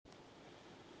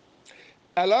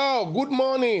Hello, good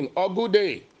morning or good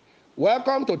day.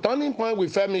 Welcome to Turning Point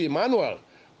with Femi Emmanuel.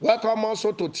 Welcome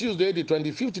also to Tuesday, the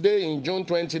 25th day in June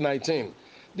 2019.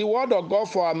 The word of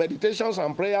God for our meditations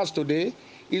and prayers today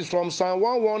is from Psalm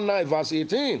 119, verse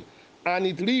 18, and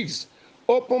it reads,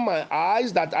 Open my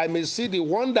eyes that I may see the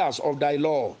wonders of thy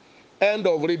law. End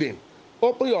of reading.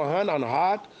 Open your hand and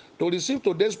heart to receive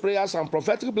today's prayers and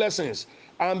prophetic blessings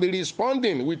and be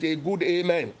responding with a good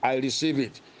amen. I receive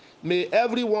it. May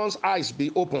everyone's eyes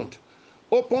be opened.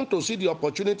 Open to see the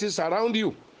opportunities around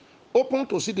you. Open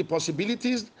to see the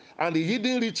possibilities and the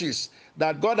hidden riches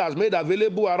that God has made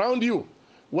available around you.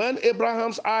 When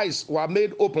Abraham's eyes were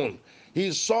made open,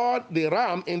 he saw the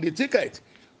ram in the thicket.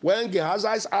 When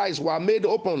Gehazi's eyes were made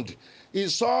open, he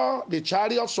saw the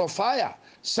chariots of fire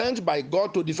sent by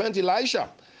God to defend Elisha.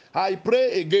 I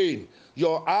pray again,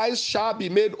 your eyes shall be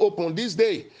made open this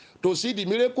day to see the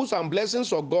miracles and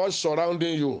blessings of God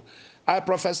surrounding you. I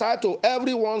prophesy to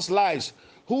everyone's lives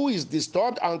who is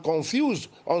disturbed and confused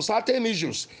on certain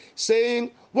issues,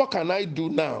 saying, What can I do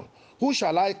now? Who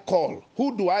shall I call?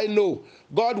 Who do I know?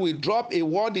 God will drop a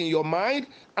word in your mind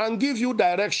and give you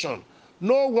direction.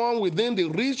 No one within the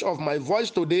reach of my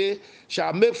voice today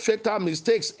shall make fatal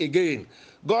mistakes again.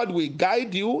 God will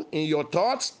guide you in your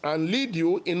thoughts and lead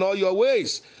you in all your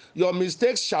ways. Your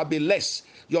mistakes shall be less,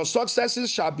 your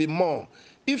successes shall be more.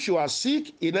 If you are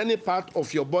sick in any part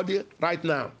of your body right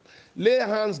now, lay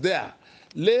hands there.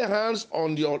 Lay hands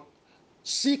on your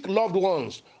sick loved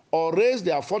ones or raise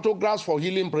their photographs for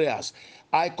healing prayers.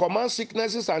 I command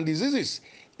sicknesses and diseases,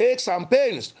 aches and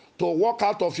pains to walk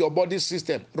out of your body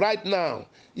system right now.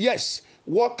 Yes,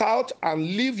 walk out and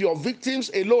leave your victims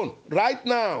alone right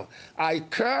now. I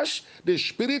curse the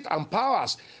spirit and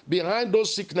powers behind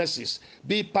those sicknesses.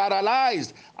 Be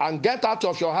paralyzed and get out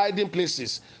of your hiding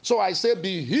places. So I say,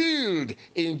 be healed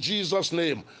in Jesus'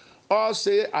 name. Or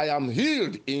say, I am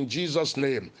healed in Jesus'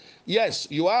 name. Yes,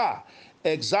 you are.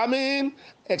 Examine,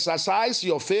 exercise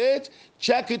your faith,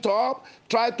 check it up,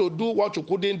 try to do what you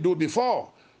couldn't do before.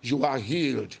 You are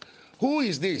healed. Who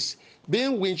is this?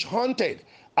 Being witch hunted,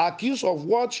 accused of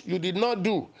what you did not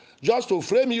do, just to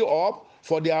frame you up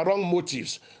for their wrong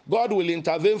motives. God will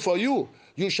intervene for you.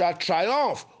 You shall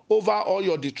triumph over all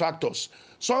your detractors.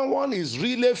 Someone is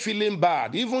really feeling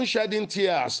bad, even shedding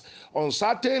tears on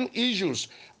certain issues.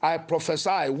 I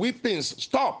prophesy, weepings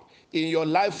stop in your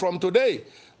life from today.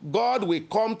 God will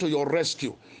come to your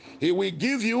rescue. He will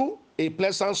give you a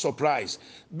pleasant surprise.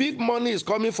 Big money is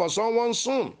coming for someone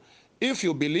soon. If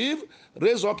you believe,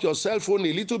 raise up your cell phone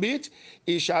a little bit.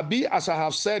 It shall be as I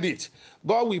have said it.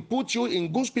 God will put you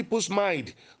in good people's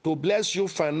mind to bless you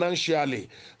financially.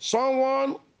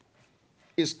 Someone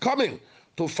is coming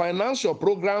to finance your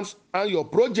programs and your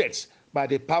projects by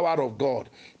the power of God.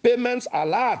 Payments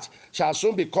alert shall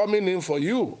soon be coming in for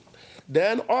you.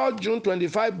 Then all June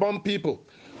 25 born people,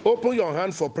 open your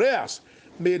hand for prayers.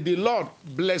 May the Lord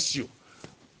bless you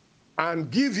and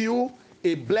give you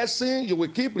a blessing you will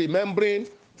keep remembering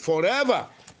forever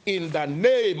in the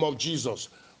name of Jesus.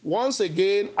 Once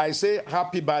again, I say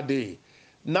happy birthday.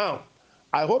 Now,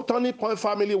 I hope Turning Point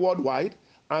family worldwide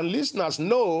and listeners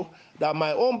know that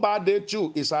my own birthday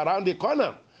too is around the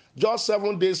corner, just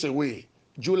 7 days away,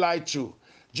 July 2.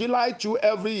 July 2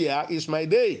 every year is my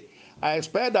day. I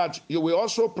expect that you will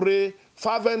also pray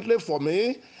fervently for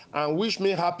me and wish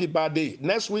me happy birthday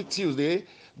next week, Tuesday,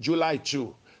 July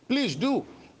 2. Please do.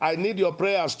 I need your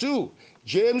prayers too.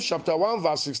 James chapter 1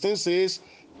 verse 16 says,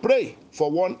 pray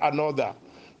for one another.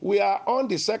 We are on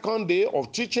the second day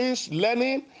of teachings,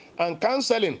 learning, and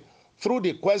counseling through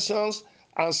the questions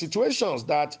and situations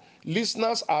that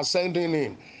listeners are sending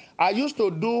in. I used to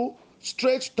do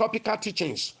straight topical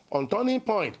teachings on Turning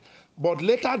Point, but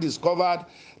later discovered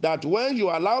that when you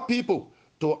allow people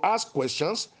to ask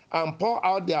questions and pour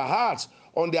out their hearts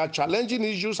on their challenging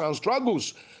issues and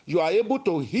struggles, you are able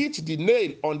to hit the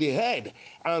nail on the head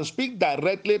and speak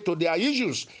directly to their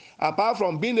issues, apart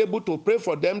from being able to pray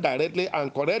for them directly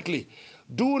and correctly.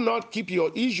 Do not keep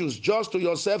your issues just to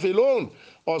yourself alone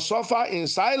or suffer in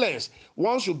silence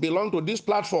once you belong to this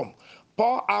platform.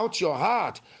 Pour out your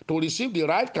heart to receive the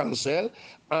right counsel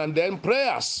and then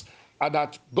prayers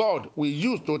that God will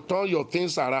use to turn your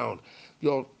things around.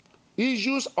 Your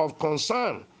issues of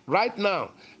concern right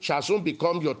now shall soon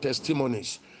become your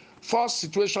testimonies. First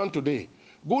situation today.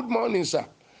 Good morning, sir.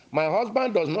 My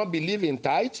husband does not believe in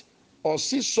tithe or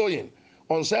seed sowing.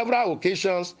 On several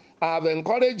occasions, I have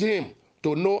encouraged him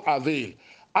to no avail.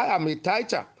 I am a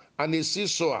tither and a seed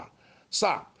sower.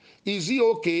 Sir, is he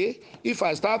okay if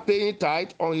I start paying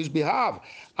tithe on his behalf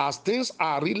as things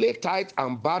are really tight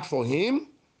and bad for him?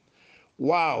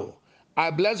 Wow. I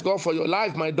bless God for your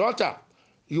life, my daughter.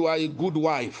 you are a good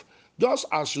wife. Just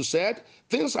as you said,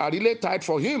 things are really tight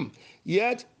for him,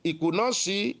 yet he could not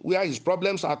see where his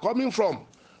problems are coming from.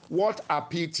 What a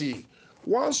pity.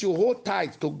 Once you hold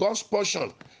tight to God's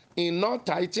portion in not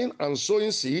tithing and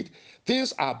sowing seed,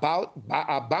 things are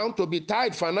bound to be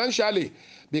tight financially,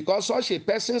 because such a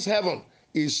person's heaven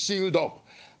is sealed up.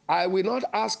 I will not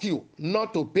ask you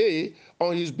not to pay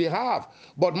on his behalf,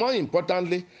 but more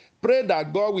importantly, pray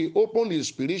that God will open his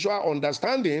spiritual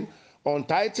understanding on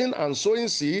tithing and sowing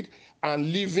seed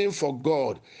and living for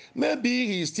God. Maybe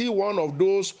he is still one of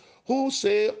those who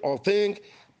say or think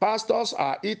pastors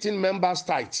are eating members'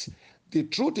 tithes. The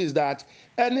truth is that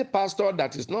any pastor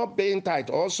that is not paying tithe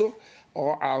also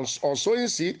or sowing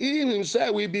seed, he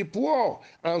himself will be poor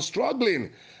and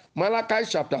struggling. Malachi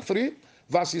chapter 3,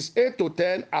 verses 8 to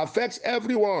 10 affects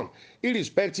everyone,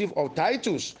 irrespective of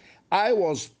titles. I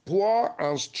was poor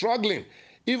and struggling,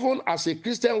 even as a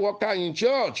Christian worker in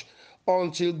church,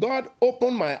 until God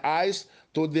opened my eyes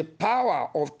to the power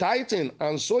of tithing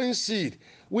and sowing seed,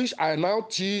 which I now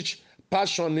teach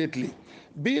passionately.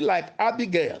 Be like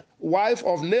Abigail, wife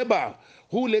of Nabal,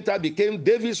 who later became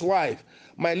David's wife.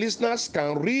 My listeners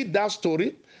can read that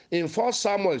story in 1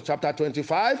 Samuel chapter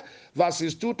 25,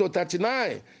 verses 2 to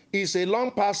 39. It's a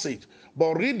long passage,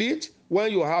 but read it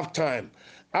when you have time.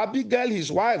 Abigail,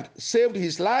 his wife, saved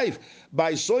his life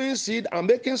by sowing seed and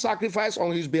making sacrifice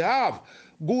on his behalf.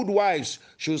 Good wives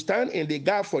should stand in the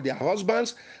gap for their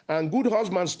husbands, and good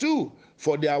husbands too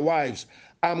for their wives.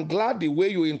 I'm glad the way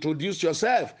you introduced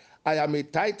yourself. I am a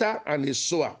tither and a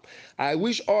sower. I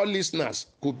wish all listeners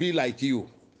could be like you.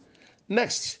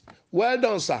 Next, well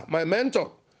done, sir, my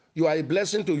mentor. You are a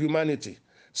blessing to humanity.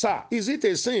 Sir, is it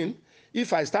a sin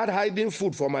if I start hiding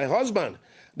food for my husband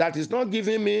that is not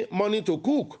giving me money to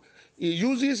cook? He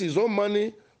uses his own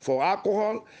money for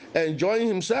alcohol, enjoying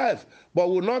himself, but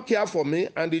will not care for me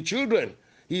and the children.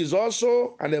 He is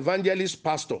also an evangelist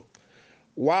pastor.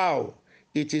 Wow,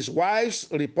 it is wives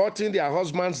reporting their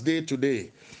husbands day to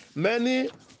day. Many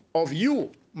of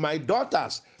you, my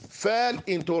daughters, fell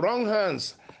into wrong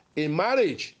hands in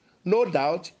marriage, no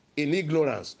doubt in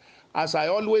ignorance. As I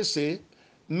always say,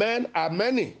 men are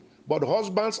many, but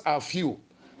husbands are few.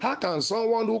 How can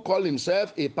someone who calls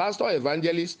himself a pastor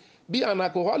evangelist be an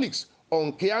alcoholic,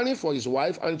 uncaring for his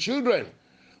wife and children?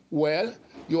 Well,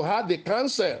 you had the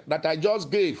counsel that I just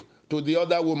gave to the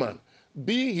other woman.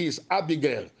 Be his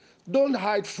Abigail. Don't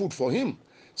hide food for him,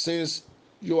 since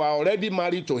you are already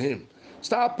married to him.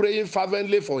 Start praying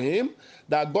fervently for him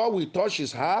that God will touch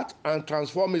his heart and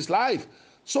transform his life.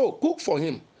 So cook for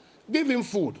him. Give him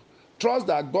food. Trust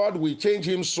that God will change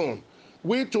him soon.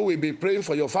 We too will be praying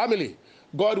for your family.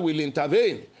 God will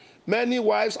intervene. Many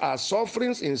wives are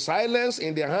suffering in silence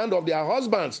in the hand of their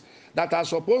husbands that are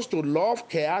supposed to love,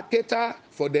 care, cater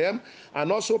for them,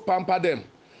 and also pamper them.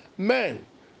 Men,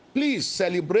 please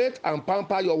celebrate and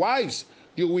pamper your wives.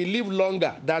 You will live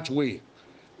longer that way.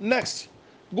 Next,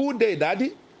 good day,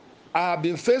 Daddy. I have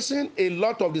been facing a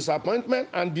lot of disappointment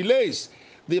and delays.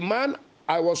 The man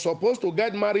I was supposed to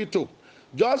get married to,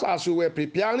 just as we were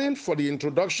preparing for the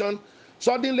introduction,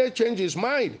 suddenly changed his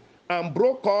mind and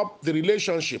broke up the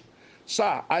relationship.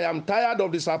 Sir, I am tired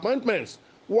of disappointments.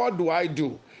 What do I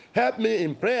do? Help me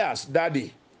in prayers,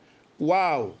 Daddy.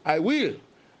 Wow, I will.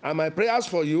 And my prayers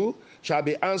for you shall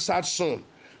be answered soon.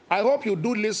 I hope you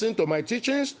do listen to my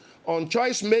teachings on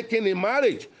choice making in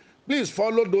marriage. Please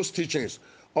follow those teachings.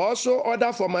 Also,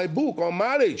 order for my book on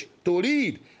marriage to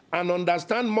read and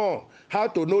understand more how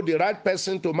to know the right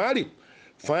person to marry.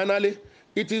 Finally,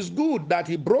 it is good that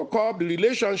he broke up the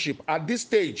relationship at this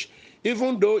stage,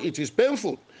 even though it is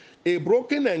painful. A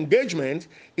broken engagement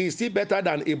is still better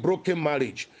than a broken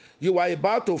marriage. You are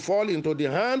about to fall into the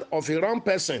hand of a wrong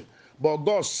person, but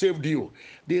God saved you.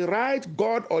 The right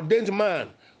God ordained man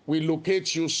will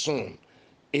locate you soon.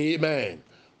 Amen.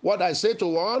 What I say to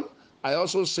one, I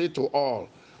also say to all.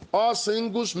 All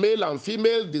singles, male and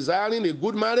female, desiring a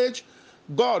good marriage,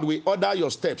 God will order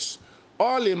your steps.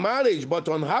 All in marriage but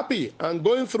unhappy and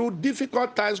going through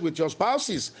difficult times with your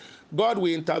spouses, God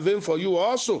will intervene for you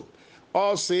also.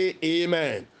 All say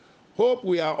amen. Hope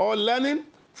we are all learning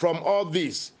from all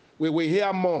this. We will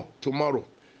hear more tomorrow.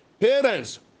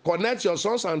 Parents, connect your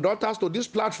sons and daughters to this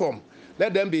platform.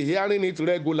 Let them be hearing it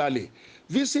regularly.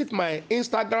 Visit my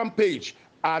Instagram page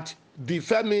at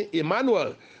Difemi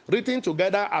Emmanuel, written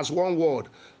together as one word.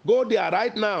 Go there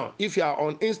right now if you are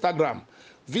on Instagram.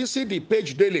 Visit the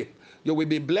page daily. You will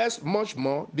be blessed much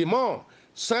more the more.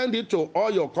 Send it to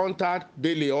all your contact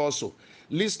daily also.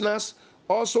 Listeners,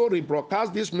 also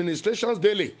rebroadcast these ministrations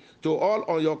daily to all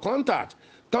on your contact.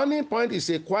 Turning Point is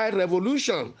a quiet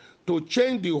revolution to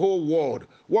change the whole world,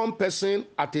 one person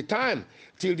at a time,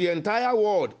 till the entire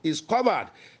world is covered.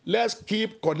 Let's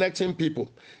keep connecting people.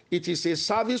 It is a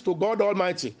service to God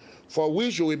Almighty for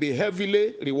which you will be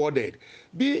heavily rewarded.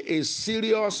 Be a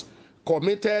serious,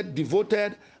 committed,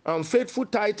 devoted, and faithful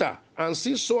tither and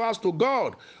see sowers to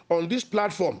God on this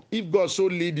platform if God so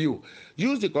lead you.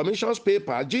 Use the commission's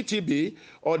paper, GTB,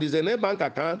 or the Zenith Bank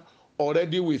account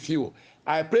already with you.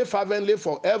 I pray fervently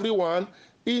for everyone.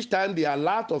 Each time the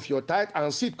alert of your tithe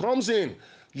and seed comes in,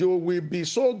 you will be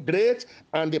so great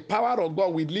and the power of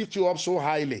God will lift you up so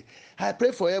highly. I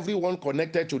pray for everyone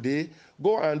connected today.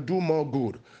 Go and do more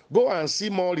good. Go and see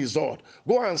more result.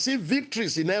 Go and see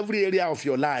victories in every area of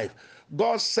your life.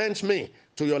 God sent me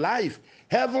to your life.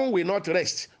 Heaven will not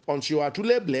rest until you are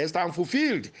truly blessed and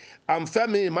fulfilled. I'm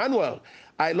Femi Emmanuel.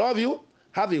 I love you.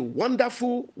 Have a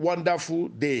wonderful, wonderful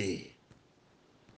day.